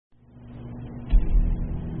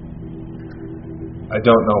I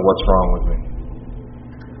don't know what's wrong with me.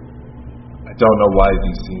 I don't know why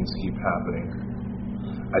these things keep happening.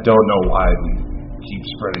 I don't know why they keep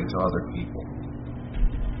spreading to other people.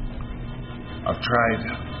 I've tried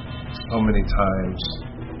so many times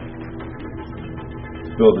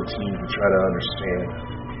to build a team to try to understand.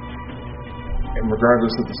 And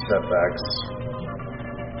regardless of the setbacks,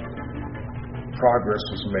 progress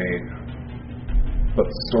was made, but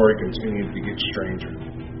the story continued to get stranger.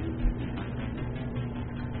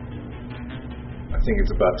 I think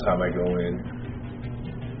it's about time I go in.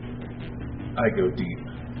 I go deep.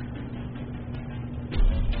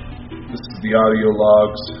 This is the audio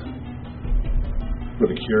logs for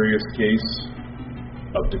the curious case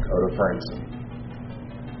of Dakota Frandsen.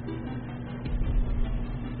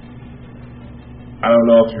 I don't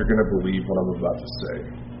know if you're going to believe what I'm about to say.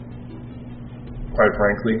 Quite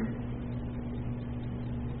frankly,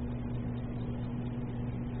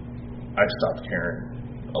 I stopped caring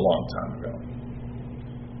a long time ago.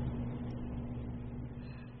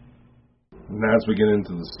 And as we get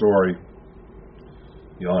into the story,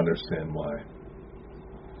 you'll understand why.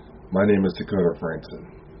 My name is Dakota Frandsen.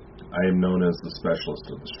 I am known as the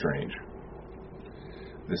Specialist of the Strange.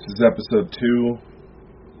 This is episode 2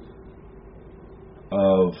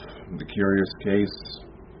 of the curious case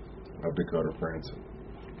of Dakota Frandsen.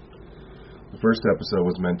 The first episode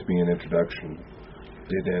was meant to be an introduction.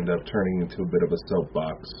 It ended up turning into a bit of a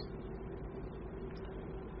soapbox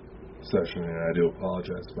session, and I do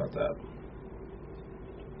apologize about that.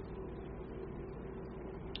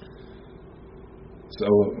 So,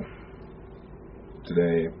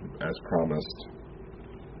 today, as promised,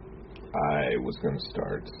 I was going to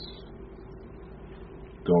start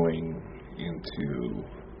going into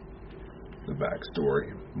the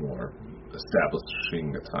backstory more,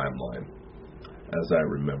 establishing a timeline as I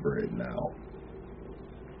remember it now.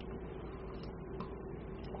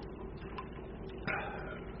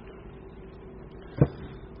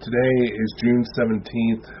 Today is June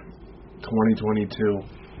 17th, 2022.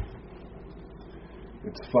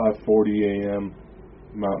 It's 5:40 a.m.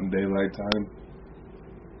 Mountain Daylight Time.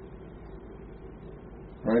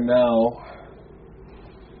 Right now,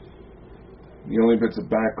 the only bits of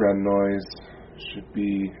background noise should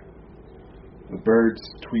be the birds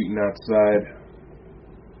tweeting outside,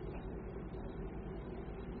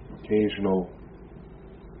 occasional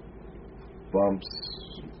bumps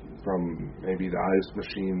from maybe the ice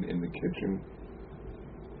machine in the kitchen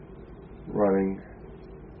running,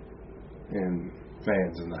 and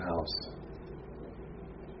fans in the house.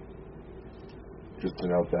 Just to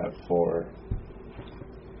note that for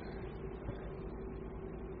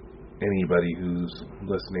anybody who's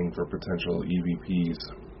listening for potential EVPs,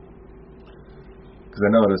 because I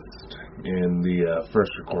noticed in the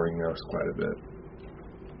first recording there was quite a bit.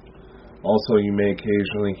 Also, you may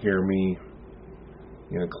occasionally hear me,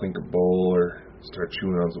 clink a bowl or start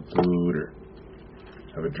chewing on some food or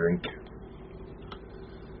have a drink.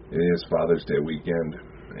 It is Father's Day weekend,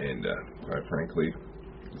 and quite frankly,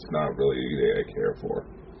 it's not really a day I care for.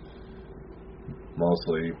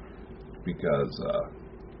 Mostly because,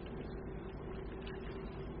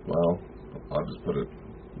 I'll just put it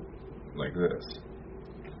like this.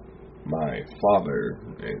 My father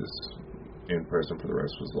is in prison for the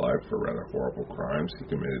rest of his life for rather horrible crimes he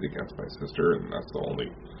committed against my sister, and that's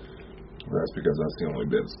because that's the only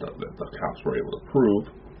bit of stuff that the cops were able to prove.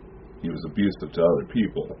 He was abusive to other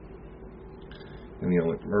people. And the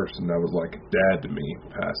only person that was like a dad to me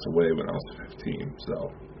passed away when I was 15,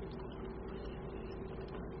 so.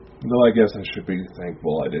 Though I guess I should be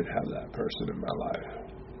thankful I did have that person in my life.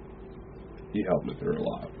 He helped me through a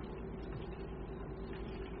lot.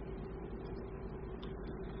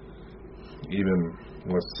 Even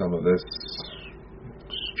with some of this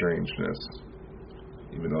strangeness,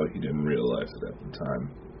 even though he didn't realize it at the time.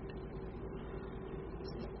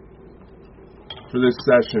 For this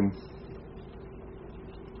session,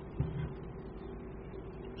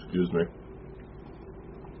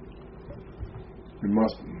 we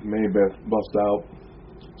may bust out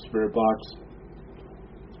Spirit Box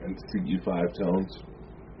and CG5 tones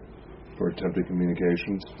for attempted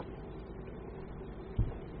communications.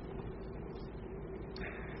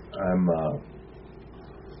 I'm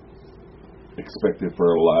expected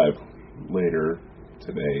for a live later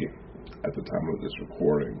today at the time of this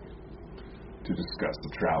recording to discuss the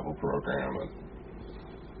travel program, and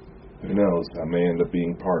who knows, I may end up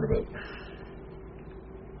being part of it.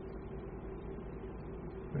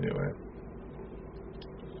 Anyway,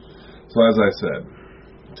 so as I said,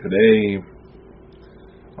 today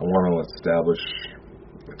I want to establish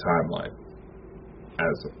a timeline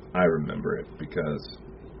as I remember it, because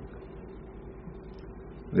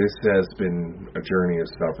This has been a journey of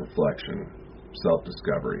self-reflection,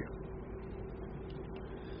 self-discovery.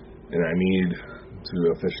 And I need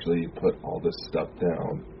to officially put all this stuff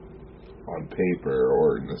down on paper,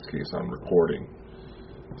 or in this case on recording,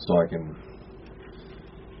 so I can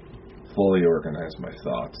fully organize my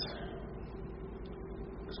thoughts.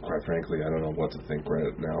 Because quite frankly, I don't know what to think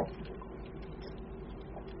right now.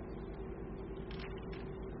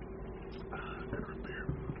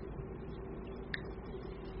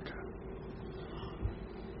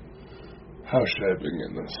 How should I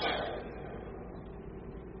begin this?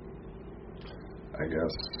 I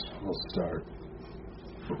guess we'll start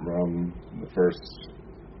from the first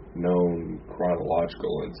known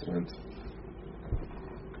chronological incident.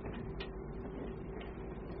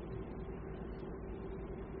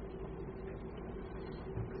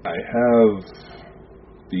 I have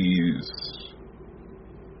these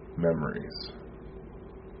memories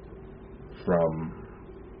from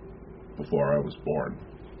before I was born.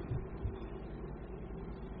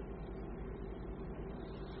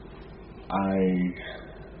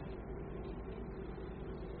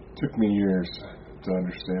 Took me years to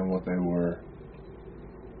understand what they were.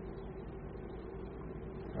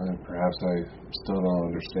 And perhaps I still don't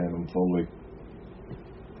understand them fully.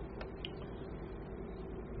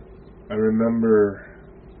 I remember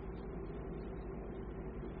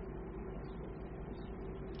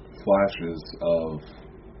flashes of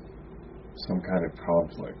some kind of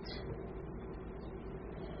conflict.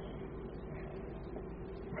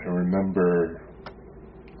 I remember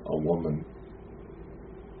a woman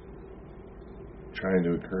trying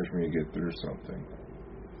to encourage me to get through something,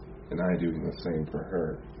 and I doing the same for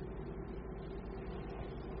her.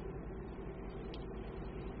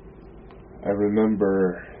 I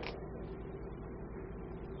remember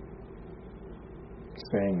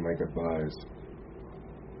saying my goodbyes.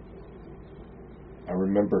 I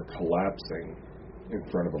remember collapsing in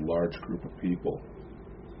front of a large group of people.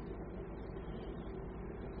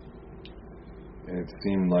 And it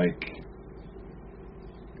seemed like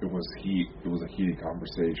it was a heated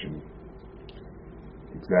conversation.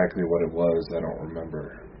 Exactly what it was, I don't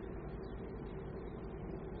remember.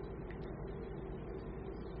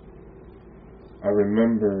 I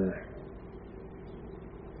remember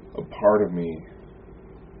a part of me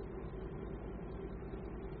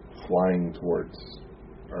flying towards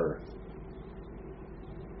Earth.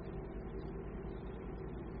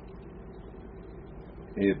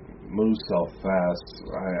 It moves so fast,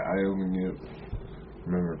 I only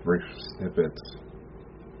remember brief snippets.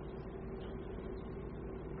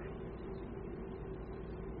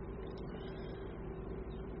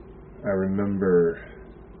 I remember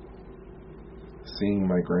seeing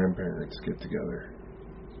my grandparents get together,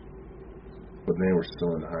 but they were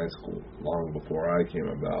still in high school, long before I came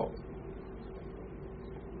about.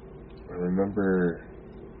 I remember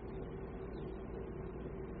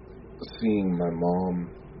seeing my mom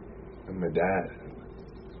and my dad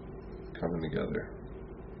coming together.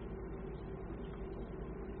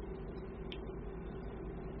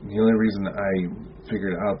 And the only reason I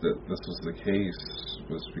figured out that this was the case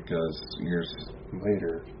was because years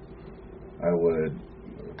later I would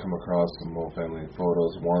come across some old family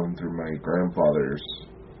photos, one through my grandfather's,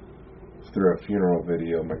 through a funeral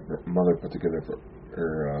video my mother put together for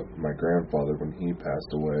my grandfather when he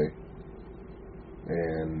passed away,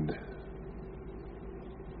 and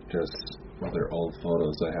just other old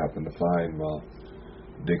photos I happened to find while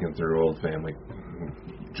digging through old family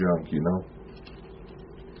junk, you know.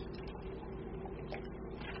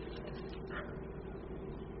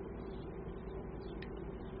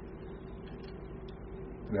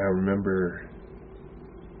 And I remember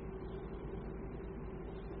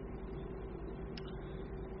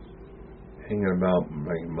hanging about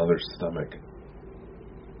my mother's stomach.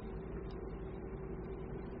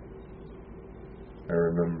 I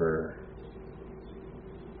remember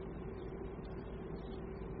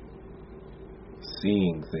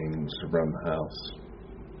seeing things around the house.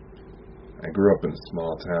 I grew up in a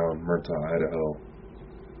small town, Murtaugh, Idaho.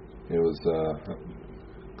 It was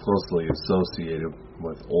closely associated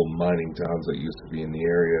with old mining towns that used to be in the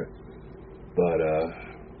area, but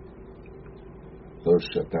those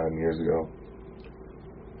shut down years ago.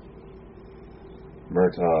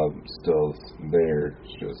 Murtaugh still there,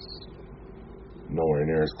 it's just nowhere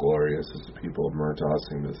near as glorious as the people of Murtaugh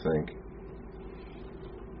seem to think.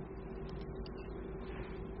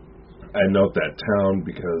 I note that town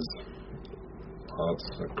because it's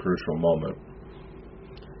a crucial moment.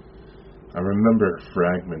 I remember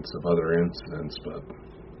fragments of other incidents, but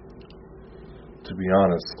to be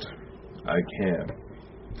honest, I can't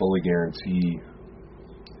fully guarantee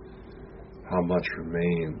how much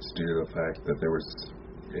remains due to the fact that there was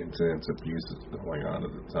intense abuse going on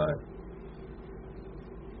at the time.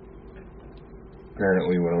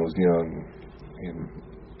 Apparently when I was young, and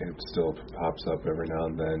it still pops up every now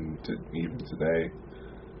and then, even today,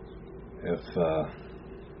 if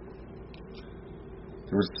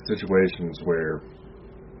there were situations where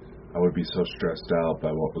I would be so stressed out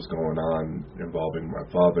by what was going on involving my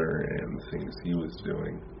father and the things he was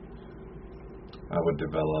doing, I would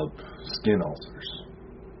develop skin ulcers.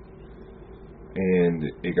 And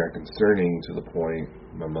it got concerning to the point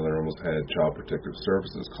my mother almost had Child Protective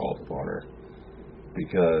Services called upon her,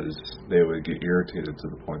 because they would get irritated to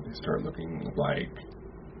the point they start looking like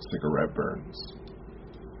cigarette burns.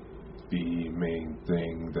 The main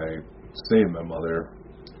thing that saved my mother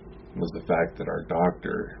was the fact that our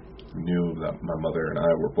doctor knew that my mother and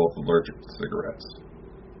I were both allergic to cigarettes.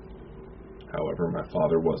 However, my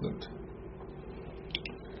father wasn't.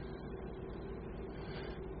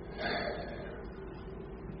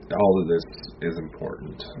 All of this is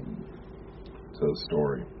important to the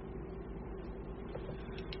story.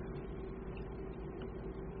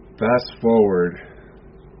 Fast forward,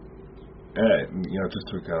 just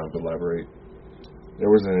to kind of elaborate, there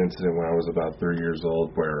was an incident when I was about 3 years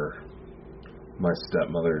old where my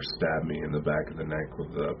stepmother stabbed me in the back of the neck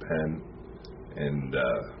with a pen, and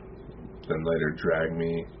then later dragged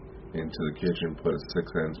me into the kitchen, put a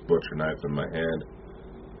 6-inch butcher knife in my hand,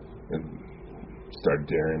 and started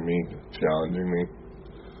daring me, challenging me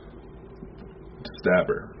to stab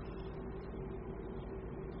her.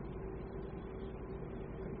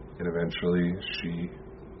 And eventually she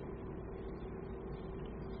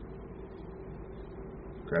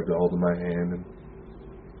grabbed a hold of my hand and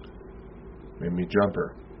made me jump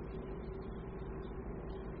her.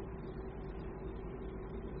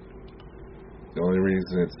 The only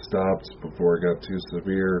reason it stopped before it got too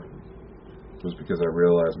severe was because I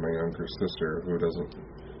realized my younger sister, who doesn't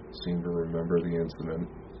seem to remember the incident,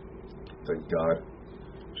 thank God,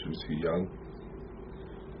 she was too young,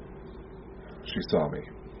 she saw me.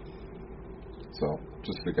 So,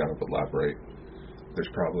 just to kind of elaborate,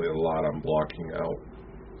 there's probably a lot I'm blocking out,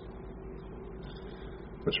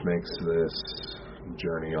 which makes this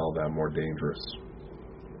journey all that more dangerous,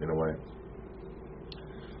 in a way.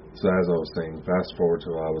 So as I was saying, fast forward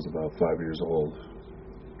to when I was about 5 years old.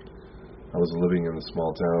 I was living in a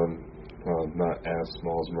small town, well, not as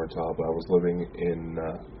small as Murtaugh, but I was living in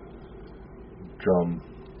Drum,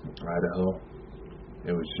 Idaho.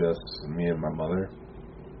 It was just me and my mother.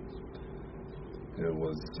 It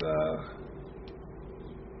was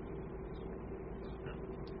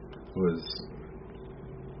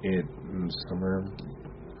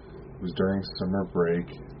during summer break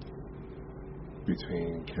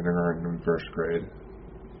between kindergarten and first grade.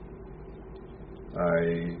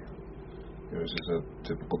 It was just a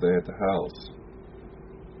typical day at the house.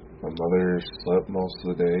 My mother slept most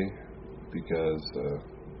of the day because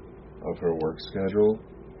of her work schedule.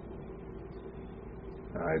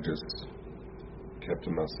 I just kept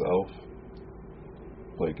to myself,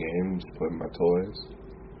 play games, play with my toys.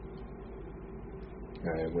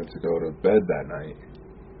 I went to go to bed that night.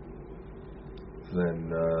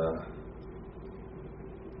 Then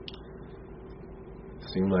it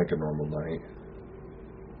seemed like a normal night.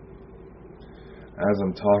 As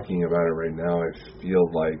I'm talking about it right now, I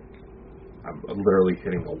feel like I'm literally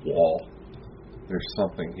hitting a wall. There's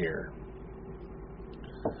something here.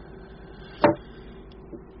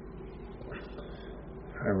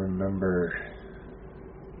 I remember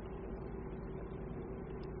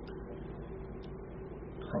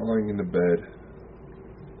crawling into bed.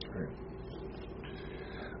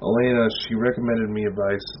 Elena, she recommended me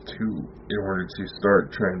advice in order to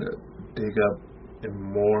start trying to dig up and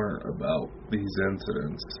more about these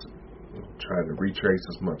incidents, try to retrace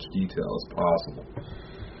as much detail as possible.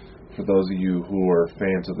 For those of you who are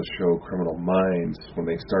fans of the show Criminal Minds, when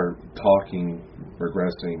they start talking,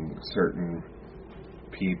 regressing certain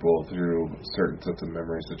people through certain sets of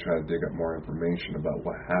memories to try to dig up more information about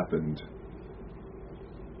what happened,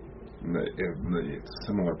 it's a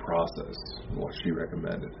similar process, what she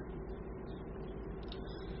recommended.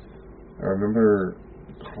 I remember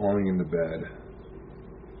crawling into bed,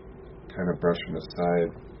 kind of brushing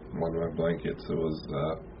aside one of my blankets. It was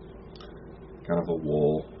kind of a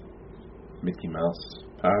wool Mickey Mouse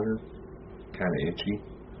pattern, kind of itchy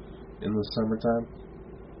in the summertime.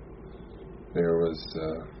 There was,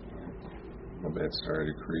 my bed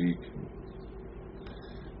started to creak.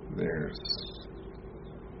 There's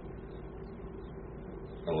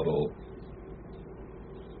a little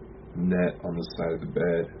net on the side of the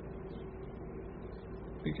bed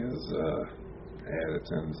because I had a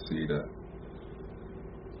tendency to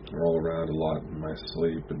roll around a lot in my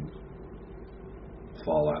sleep and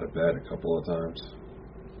fall out of bed a couple of times.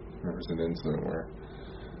 There was an incident where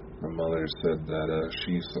my mother said that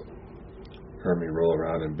she heard me roll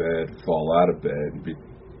around in bed, fall out of bed, and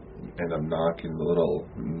end up knocking the little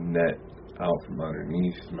net out from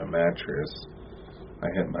underneath my mattress. I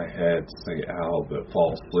hit my head, say ow, but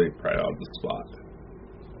fall asleep right out of the spot.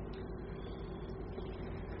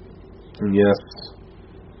 And yes,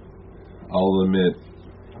 I'll admit,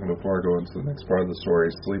 before I go into the next part of the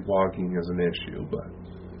story, sleepwalking is an issue, but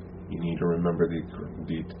you need to remember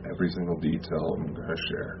every single detail I'm going to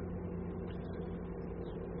share.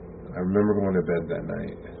 I remember going to bed that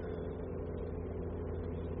night.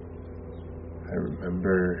 I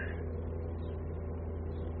remember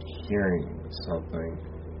hearing something,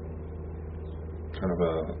 kind of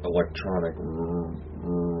a electronic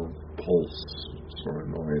pulse sort of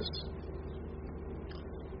noise.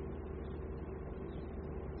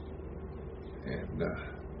 And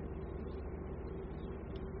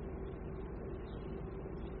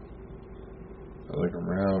I look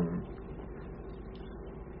around.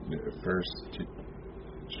 At first, just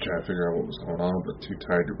trying to figure out what was going on, but too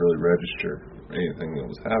tired to really register anything that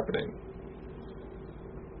was happening.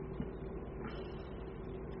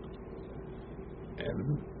 And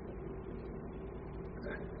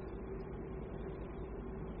the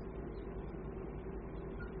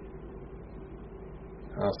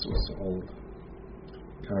house was old,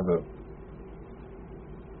 kind of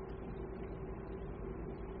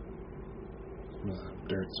a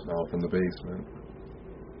dirt smell from the basement.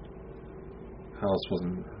 House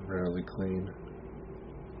wasn't rarely clean.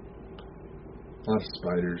 A lot of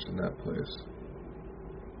spiders in that place.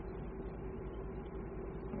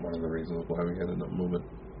 One of the reasons why we ended up moving.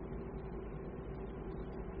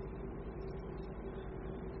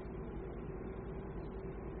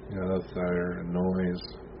 Outside a noise,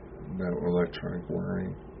 that electronic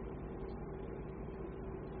whirring.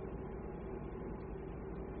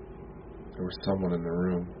 There was someone in the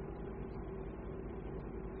room.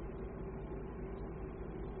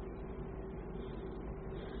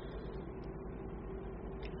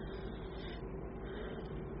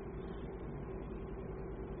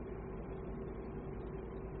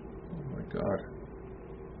 God.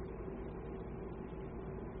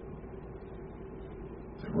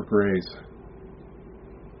 They were grays.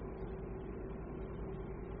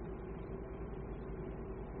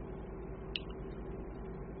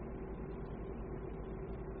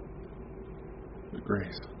 The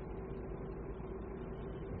grays.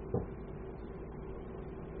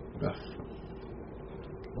 About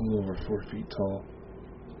a little over 4 feet tall.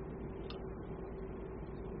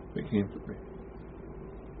 They came for me.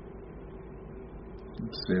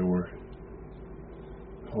 They were,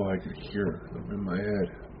 I could hear them in my head.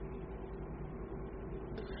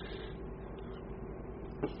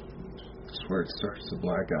 That's where it starts to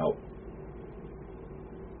black out.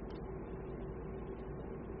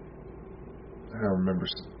 I remember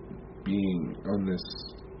being in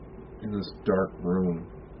this dark room.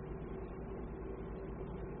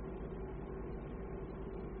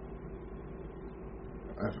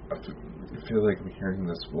 I feel like I'm hearing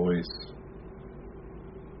this voice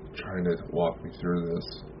trying to walk me through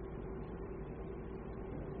this.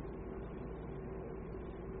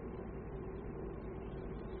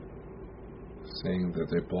 Saying that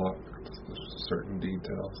they blocked certain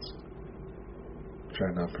details.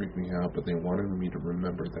 Trying not to freak me out, but they wanted me to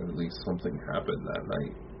remember that at least something happened that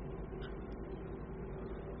night.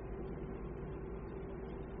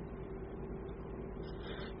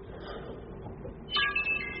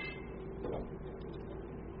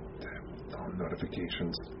 Damn, phone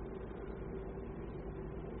notifications.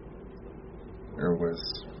 There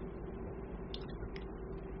was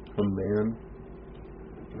a man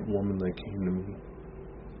and a woman that came to me.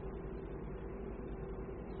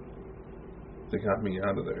 They got me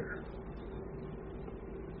out of there.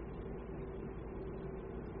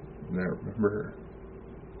 And I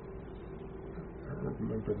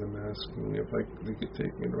remember them asking me if they could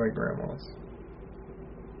take me to my grandma's.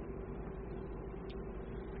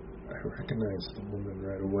 I recognized the woman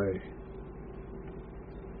right away.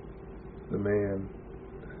 The man.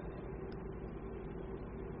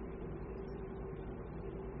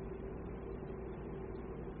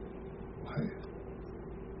 What?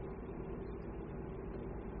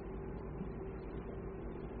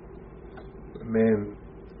 The man,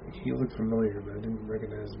 he looked familiar, but I didn't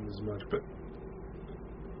recognize him as much. But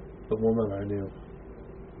the woman I knew.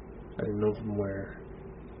 I didn't know from where.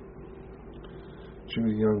 She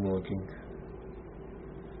was young looking.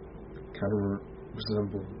 Kind of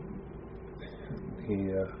resembled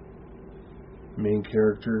main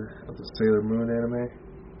character of the Sailor Moon anime.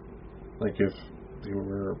 Like if they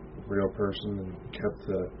were a real person and kept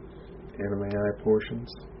the anime eye portions.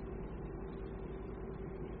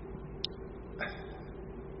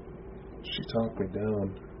 She talked me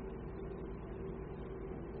down.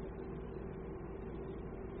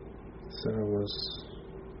 Said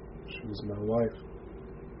she was my wife.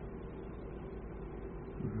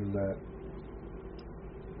 And that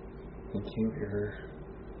I came here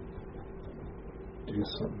to do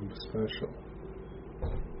something special.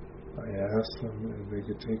 I asked them if they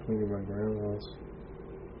could take me to my grandma's.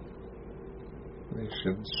 They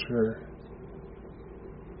said sure,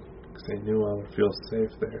 because they knew I would feel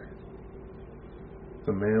safe there.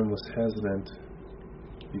 The man was hesitant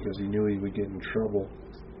because he knew he would get in trouble.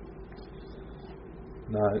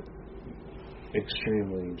 Not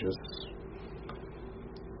extremely, just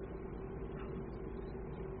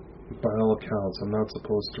by all accounts, I'm not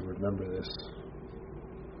supposed to remember this,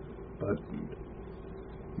 but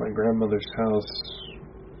my grandmother's house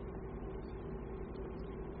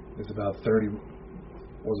was about 30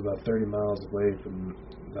 miles away from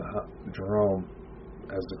the Jerome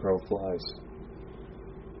as the crow flies.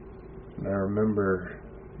 And I remember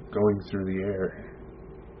going through the air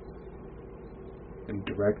and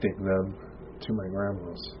directing them to my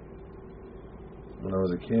grandma's. When I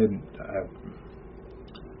was a kid,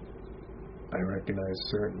 I recognized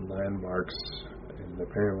certain landmarks and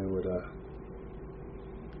apparently would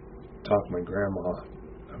talk my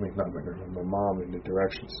mom into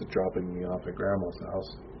directions to dropping me off at grandma's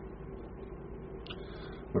house,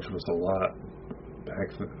 which was a lot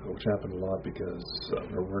which happened a lot because of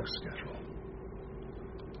her work schedule.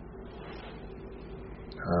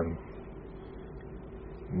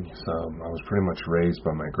 So I was pretty much raised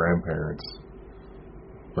by my grandparents,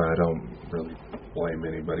 but I don't really blame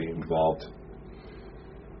anybody involved.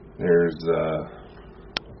 There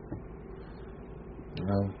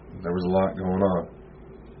was a lot going on.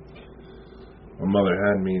 My mother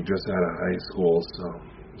had me just out of high school, so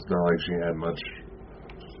it's not like she had much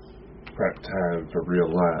prep time for real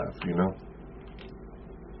life, you know?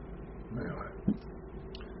 Anyway.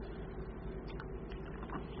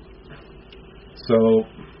 So,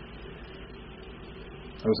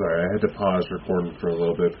 I'm sorry, I had to pause recording for a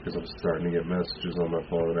little bit because I was starting to get messages on my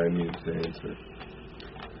phone that I needed to answer.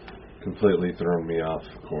 Completely thrown me off,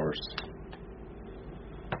 of course.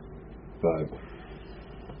 But,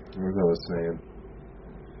 as I was saying,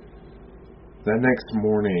 that next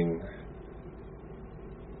morning,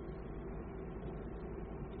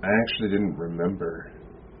 I actually didn't remember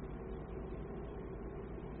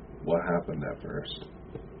what happened at first.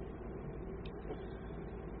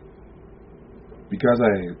 Because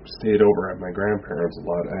I stayed over at my grandparents a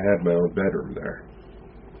lot, I had my own bedroom there.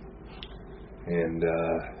 And,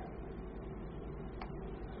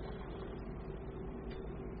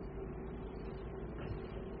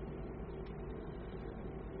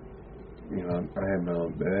 I had my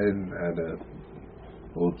own bed, I had a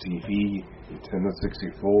old TV, Nintendo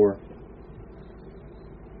 64.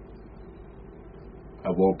 I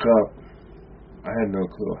woke up, I had no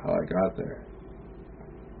clue how I got there.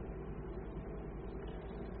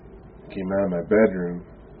 Came out of my bedroom,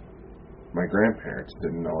 my grandparents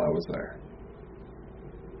didn't know I was there.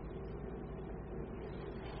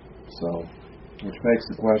 So, which begs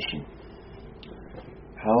the question,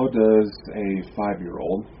 how does a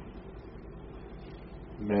 5-year-old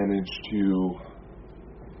manage to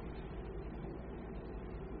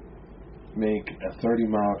make a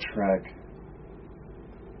 30-mile trek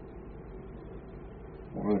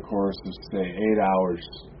over the course of, say, 8 hours?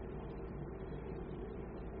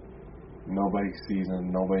 Nobody sees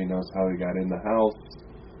him. Nobody knows how he got in the house.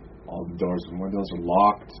 All the doors and windows are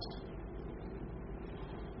locked.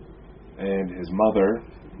 And his mother,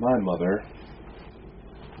 my mother,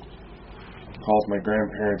 calls my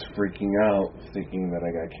grandparents freaking out, thinking that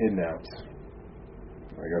I got kidnapped.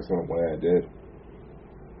 I guess in a way I did.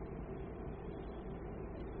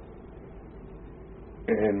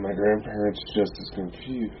 And my grandparents, just as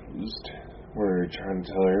confused, were trying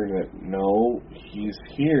to tell her that, no, he's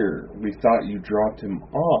here. We thought you dropped him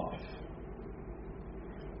off.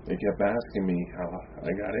 They kept asking me how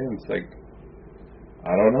I got in. It's like, I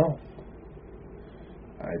don't know.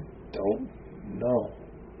 I don't know.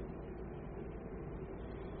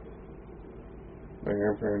 My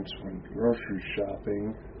grandparents went grocery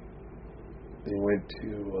shopping. They went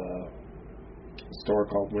to a store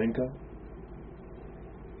called Winco.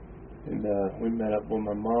 And we met up with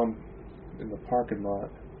my mom in the parking lot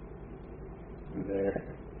there.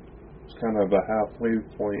 It's kind of a halfway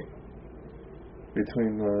point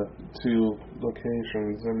between the two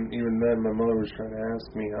locations, and even then my mother was trying to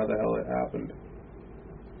ask me how the hell it happened.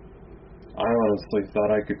 I honestly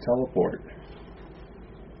thought I could teleport.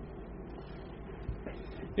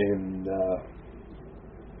 And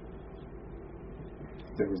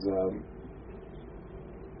there was a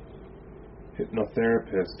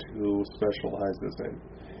hypnotherapist who specializes in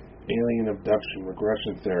alien abduction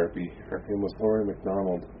regression therapy. Her name was Lori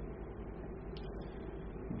McDonald.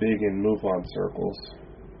 Big in MUFON circles.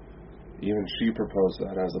 Even she proposed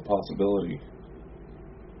that as a possibility.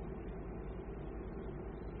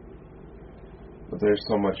 But there's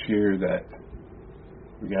so much here that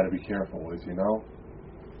we gotta be careful with, you know?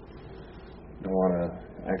 Don't want to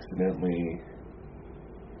accidentally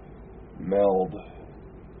meld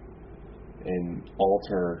and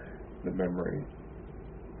alter the memory.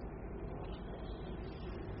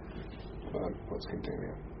 But let's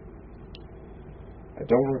continue. I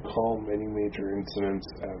don't recall many major incidents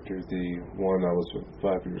after the one I was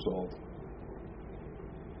 5 years old.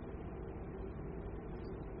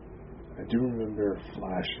 I do remember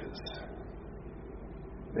flashes.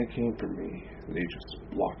 They came for me. They just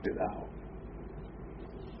blocked it out.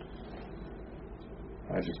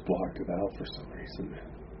 I just blocked it out for some reason.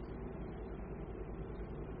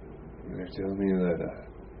 And they're telling me that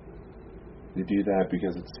they do that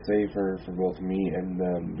because it's safer for both me and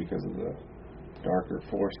them because of the darker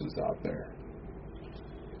forces out there.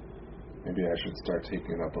 Maybe I should start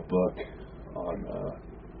taking up a book on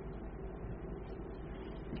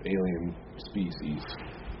alien species.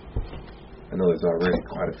 I know there's already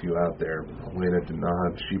quite a few out there. Elena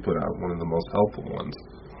Denard, she put out one of the most helpful ones,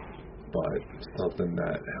 but something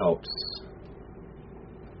that helps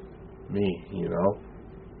me, you know?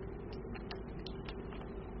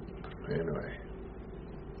 Anyway.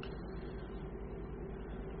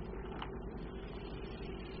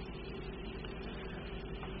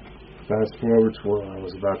 Fast forward to when I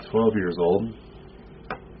was about 12 years old.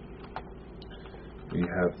 We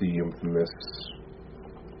have the infamous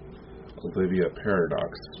Olivia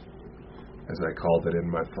paradox, as I called it in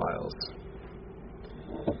my files.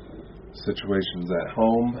 Situations at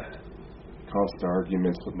home, constant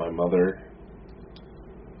arguments with my mother,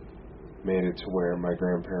 made it to where my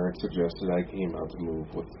grandparents suggested I came to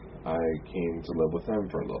live with them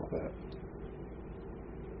for a little bit.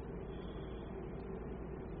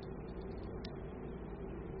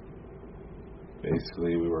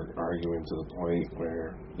 Basically, we were arguing to the point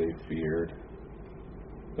where they feared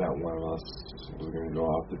that one of us was going to go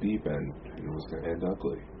off the deep end and it was going to end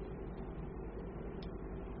ugly.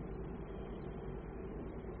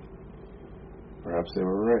 Perhaps they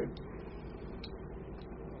were right.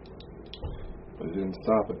 But it didn't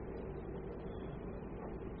stop it.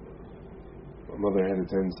 My mother had a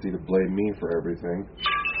tendency to blame me for everything.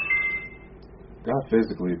 Got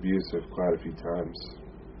physically abusive quite a few times.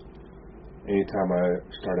 Anytime I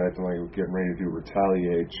started acting like I was getting ready to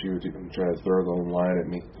retaliate, she would even try to throw the line at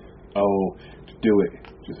me. Oh, do it.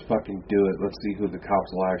 Just fucking do it. Let's see who the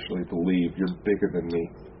cops will actually believe. You're bigger than me.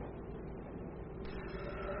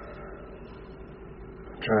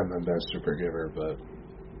 I'm trying my best to forgive her, but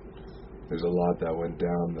there's a lot that went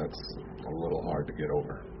down that's a little hard to get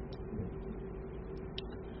over.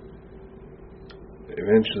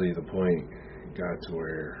 Eventually, the point got to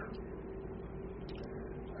where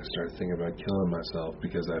I started thinking about killing myself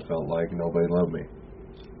because I felt like nobody loved me.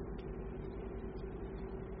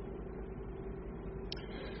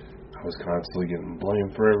 I was constantly getting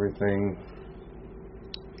blamed for everything,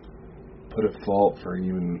 put at fault for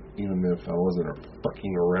even if I wasn't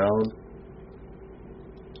fucking around.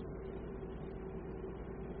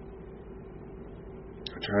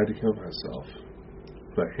 I tried to kill myself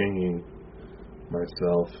by hanging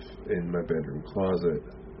myself in my bedroom closet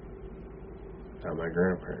at my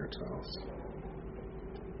grandparents' house.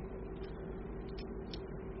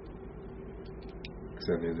 Because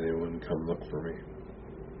I knew they wouldn't come look for me.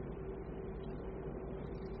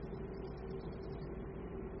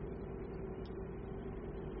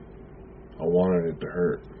 I wanted it to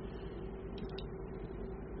hurt.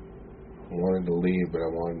 I wanted to leave, but I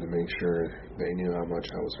wanted to make sure they knew how much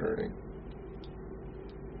I was hurting.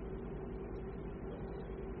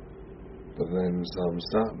 But then something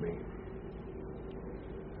stopped me.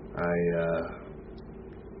 I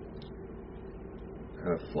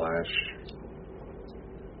had a flash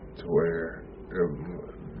to where a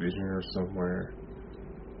vision or somewhere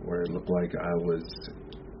where it looked like I was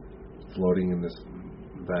floating in this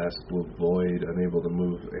vast blue void, unable to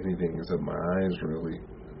move anything except my eyes, really.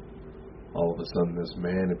 All of a sudden, this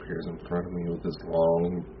man appears in front of me with this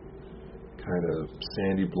long, kind of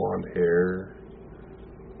sandy blonde hair,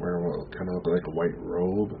 wearing what kind of looked like a white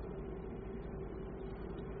robe.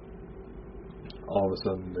 All of a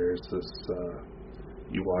sudden, there's this,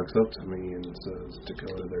 he walks up to me and says,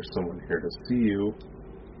 Dakota, there's someone here to see you.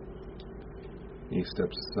 He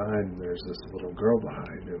steps aside and there's this little girl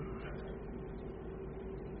behind him.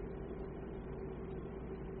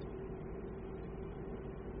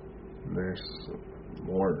 And there's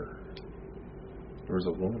more. There was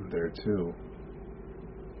a woman there too.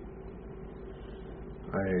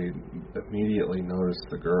 I immediately noticed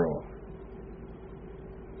the girl.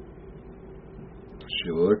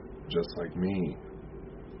 She looked just like me.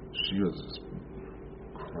 She was just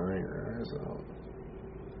crying her eyes out.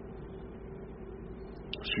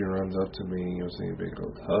 She runs up to me, gives me a big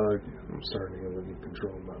old hug. I'm starting to lose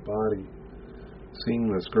control of my body.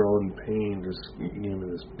 Seeing this girl in pain just gave me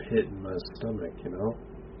this pit in my stomach, you know?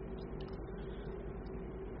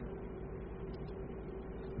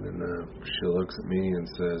 And she looks at me and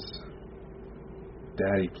says,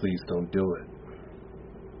 Daddy, please don't do it.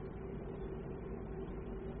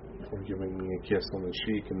 Before giving me a kiss on the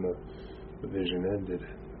cheek, and the vision ended.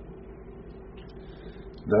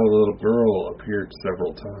 That little girl appeared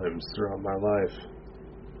several times throughout my life.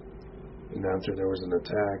 And after there was an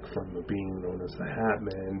attack from a being known as the Hat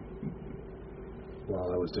Man,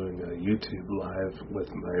 while I was doing a YouTube live with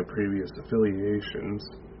my previous affiliations,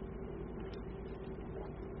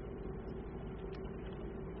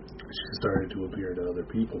 she started to appear to other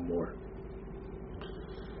people more.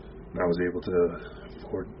 And I was able to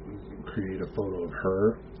create a photo of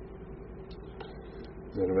her,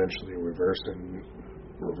 then eventually reverse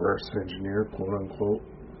engineer, quote unquote,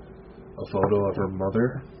 a photo of her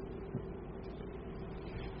mother.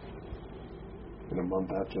 And a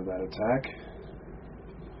month after that attack,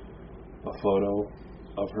 a photo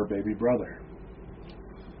of her baby brother.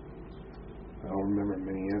 I don't remember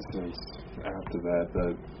many incidents after that,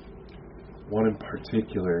 but one in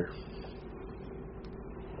particular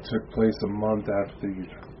took place a month after the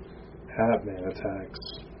Hat Man attacks.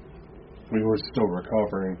 We were still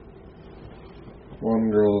recovering. One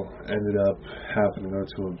girl ended up having to go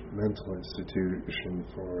to a mental institution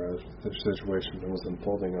for the situation that was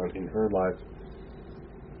unfolding in her life.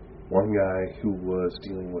 One guy who was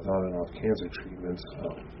dealing with on and off cancer treatments,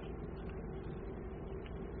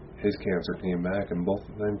 his cancer came back, and both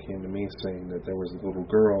of them came to me saying that there was a little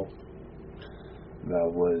girl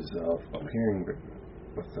that was appearing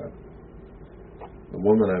with them. The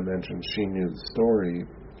woman I mentioned, she knew the story.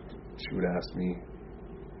 She would ask me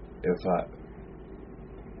if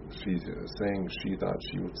she's saying she thought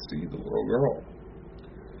she would see the little girl.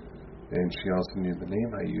 And she also knew the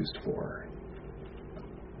name I used for her,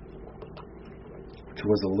 which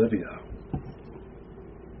was Olivia.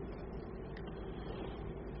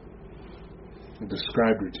 I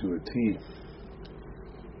described her to a T.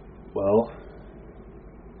 Well,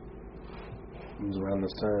 it was around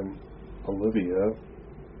this time Olivia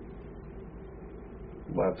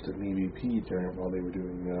left an EVP while they were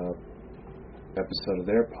doing an episode of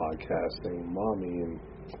their podcast saying Mommy, and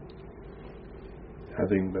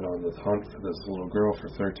having been on the hunt for this little girl for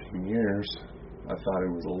 13 years, I thought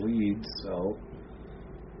it was a lead, so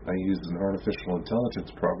I used an artificial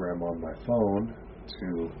intelligence program on my phone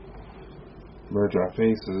to merge our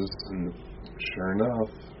faces, and sure enough,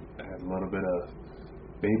 I had a little bit of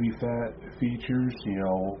baby fat features,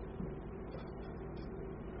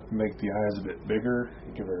 make the eyes a bit bigger,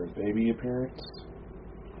 give her a baby appearance.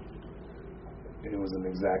 It was an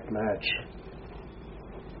exact match.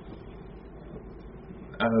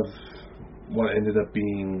 Out of what ended up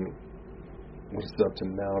being, what's up to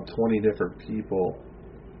now, 20 different people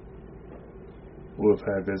who have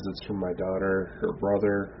had visits from my daughter, her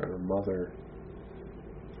brother, and her mother,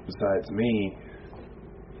 besides me,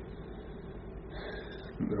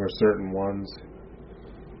 there were certain ones,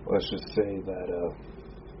 let's just say that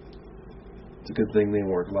it's a good thing they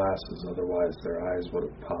wore glasses, otherwise their eyes would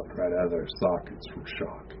have popped right out of their sockets from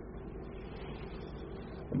shock.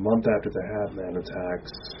 A month after the Hat Man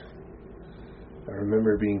attacks, I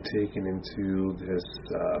remember being taken into this,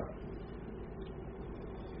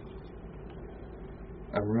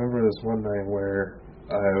 I remember this one night where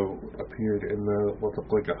I appeared in what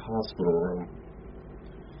looked like a hospital room.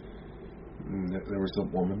 And there was a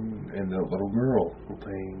woman and a little girl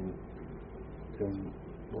laying in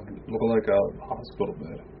what looked like a hospital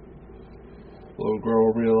bed. The little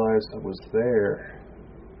girl realized I was there,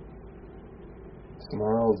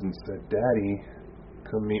 smiled and said, Daddy,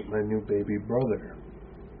 come meet my new baby brother.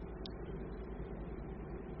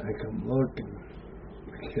 I come look, and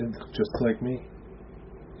the kid looked just like me.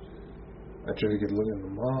 I tried to get a look at the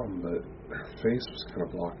mom, but her face was kind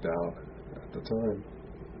of blocked out at the time.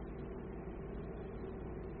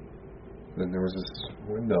 Then there was this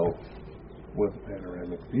window with a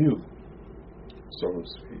panoramic view, so to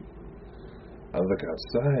speak. I look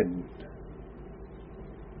outside and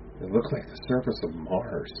it looked like the surface of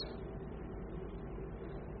Mars.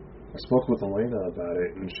 I spoke with Elena about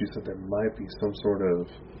it, and she said there might be some sort of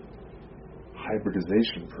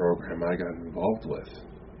hybridization program I got involved with.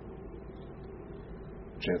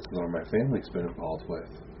 Chances are my family's been involved with.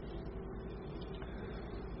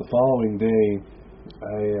 The following day,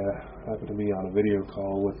 I happened to be on a video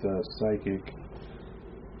call with a psychic.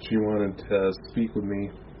 She wanted to speak with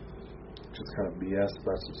me, just kind of BS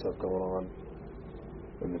about some stuff going on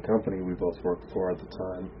in the company we both worked for at the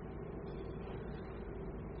time.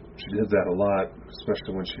 She did that a lot,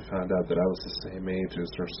 especially when she found out that I was the same age as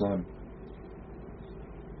her son.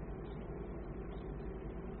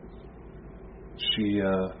 She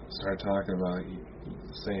started talking about,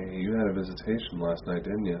 saying, you had a visitation last night,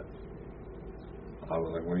 didn't you? I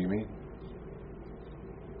was like, what do you mean?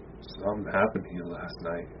 Something happened to you last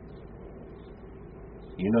night.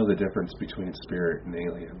 You know the difference between spirit and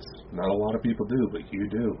aliens. Not a lot of people do, but you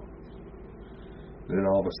do. Then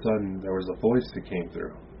all of a sudden, there was a voice that came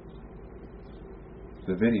through.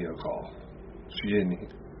 The video call. She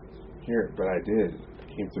didn't hear it, but I did.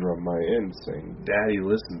 It came through on my end saying, Daddy,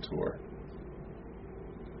 listen to her.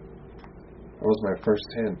 That was my first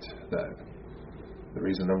hint that the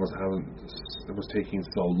reason it was taking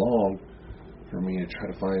so long for me to try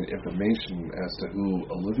to find information as to who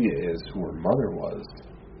Olivia is, who her mother was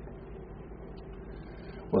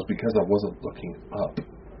because I wasn't looking up.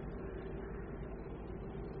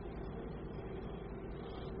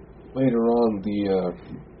 Later on, the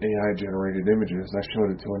AI-generated images, I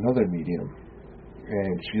showed it to another medium,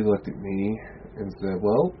 and she looked at me and said,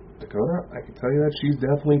 well, Dakota, I can tell you that she's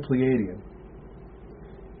definitely Pleiadian.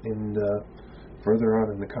 And further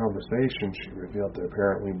on in the conversation, she revealed that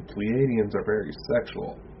apparently Pleiadians are very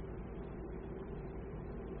sexual.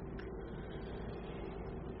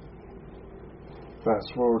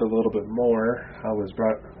 Fast forward a little bit more,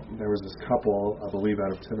 there was this couple, I believe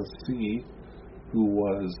out of Tennessee, who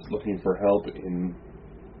was looking for help in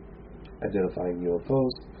identifying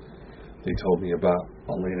UFOs. They told me about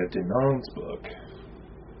Elena Denon's book,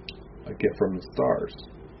 A Gift from the Stars,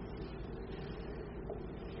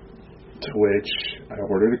 to which I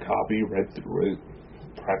ordered a copy, read through it,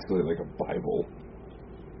 practically like a Bible.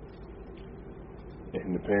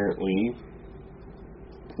 And apparently,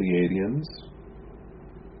 Pleiadians,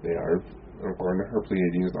 according to her,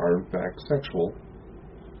 Pleiadians are in fact sexual.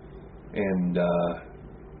 And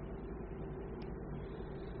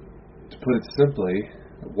to put it simply,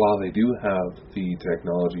 while they do have the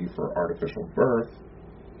technology for artificial birth,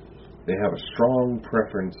 they have a strong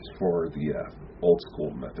preference for the old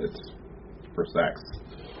school methods for sex.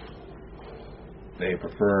 They're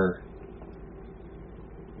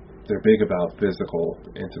big about physical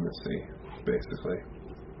intimacy, basically.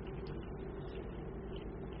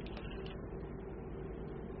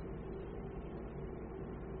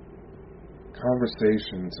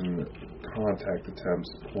 Conversations and contact attempts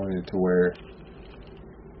pointed to where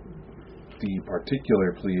the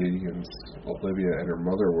particular Pleiadians, Olivia and her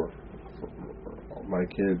mother my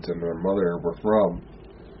kids and their mother were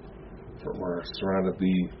surrounded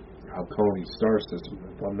the Halconi star system,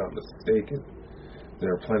 if I'm not mistaken.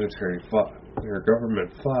 There are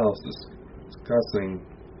government files discussing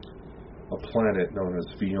a planet known as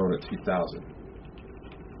Fiona 2000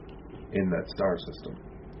 in that star system,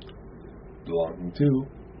 belonging to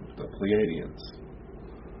the Pleiadians.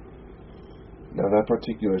 Now that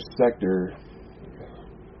particular sector,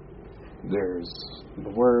 the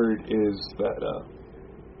word is that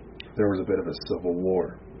there was a bit of a civil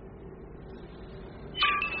war.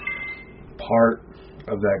 Part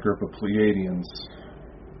of that group of Pleiadians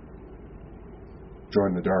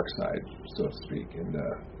joined the dark side, so to speak, and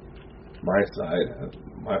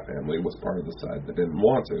my family was part of the side that didn't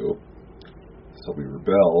want to, so we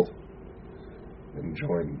rebelled and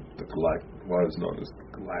joined what is known as the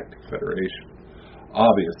Galactic Federation.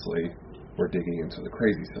 Obviously, we're digging into the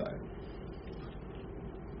crazy side.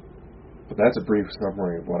 But that's a brief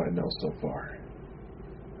summary of what I know so far.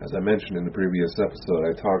 As I mentioned in the previous episode,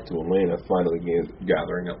 I talked to Elena, finally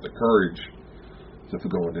gathering up the courage to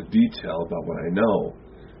go into detail about what I know,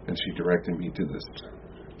 and she directed me to this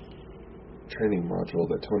training module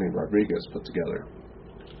that Tony Rodriguez put together,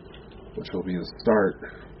 which will be the start.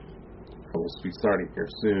 I will be starting here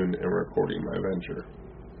soon and recording my venture.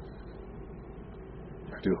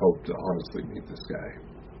 I do hope to honestly meet this guy.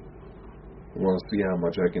 I want to see how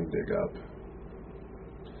much I can dig up.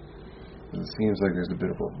 It seems like there's a bit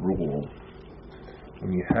of a rule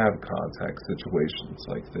when you have contact situations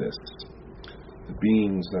like this. the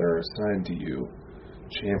beings that are assigned to you,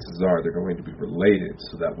 chances are they're going to be related,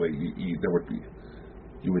 so that way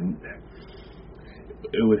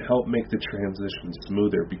it would help make the transition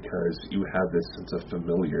smoother because you have this sense of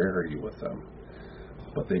familiarity with them.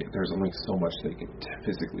 But there's only so much they can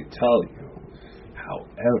physically tell you.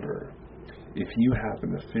 However, if you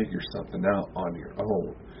happen to figure something out on your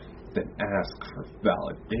own, then ask for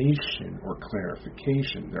validation or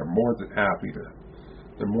clarification. They're more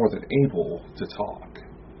than able to talk.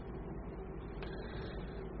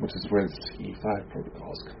 Which is where the CE5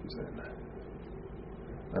 protocols comes in.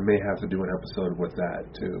 I may have to do an episode with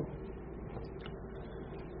that too.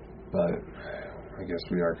 But I guess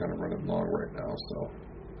we are kind of running long right now, so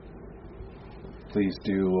please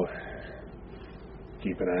do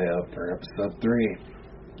keep an eye out for episode 3.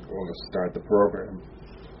 We're going to start the program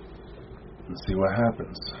and see what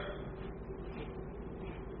happens.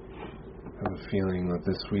 I have a feeling that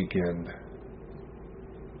this weekend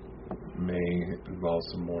may involve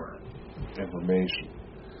some more information.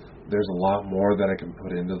 There's a lot more that I can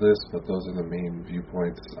put into this, but those are the main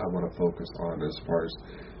viewpoints I want to focus on as far as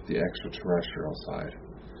the extraterrestrial side.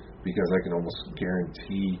 Because I can almost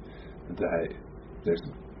guarantee that there's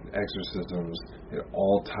exorcisms, it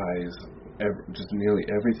all ties, just nearly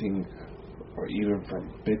everything, or even from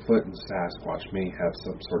Bigfoot and Sasquatch may have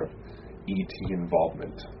some sort of ET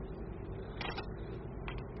involvement.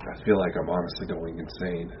 I feel like I'm honestly going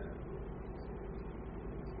insane.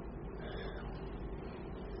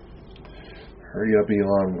 Hurry up,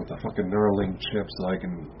 Elon, with the fucking Neuralink chip so I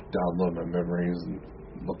can download my memories and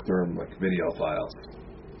look through them like video files.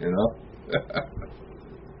 You know?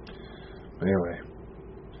 Anyway.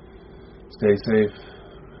 Stay safe.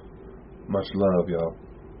 Much love, y'all.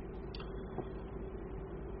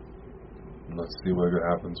 Let's see what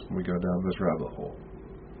happens when we go down this rabbit hole.